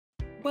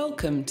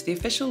Welcome to the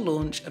official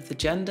launch of the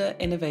Gender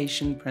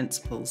Innovation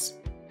Principles.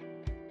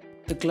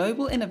 The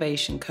Global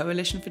Innovation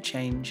Coalition for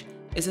Change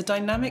is a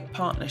dynamic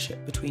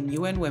partnership between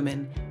UN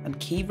Women and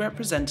key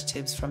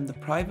representatives from the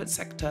private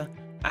sector,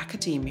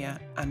 academia,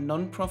 and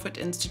non-profit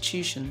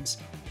institutions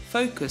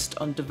focused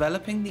on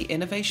developing the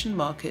innovation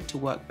market to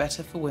work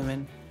better for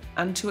women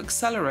and to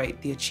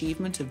accelerate the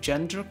achievement of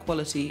gender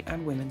equality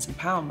and women's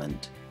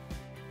empowerment.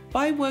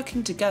 By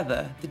working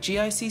together, the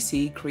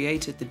GICC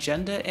created the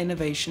Gender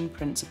Innovation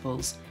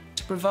Principles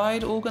to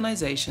provide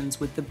organisations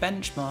with the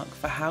benchmark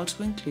for how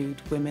to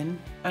include women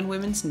and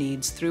women's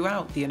needs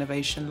throughout the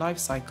innovation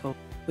lifecycle.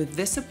 With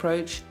this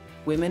approach,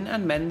 women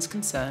and men's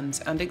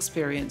concerns and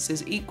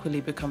experiences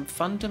equally become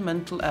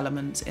fundamental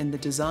elements in the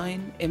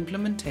design,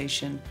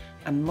 implementation,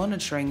 and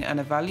monitoring and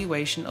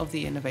evaluation of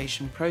the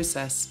innovation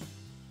process.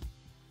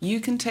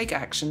 You can take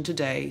action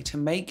today to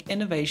make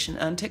innovation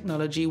and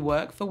technology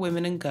work for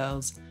women and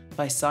girls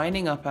by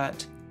signing up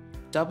at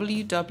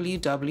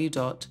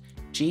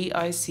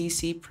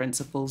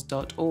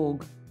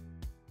www.giccprinciples.org.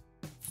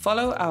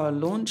 Follow our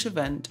launch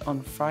event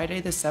on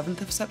Friday the 7th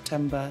of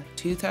September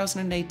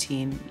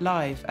 2018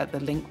 live at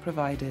the link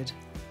provided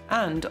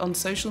and on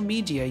social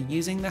media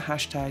using the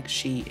hashtag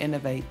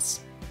 #SheInnovates.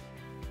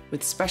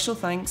 With special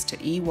thanks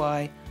to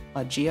EY,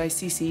 our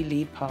GICC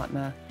lead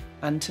partner,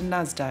 and to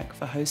NASDAQ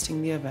for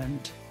hosting the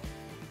event.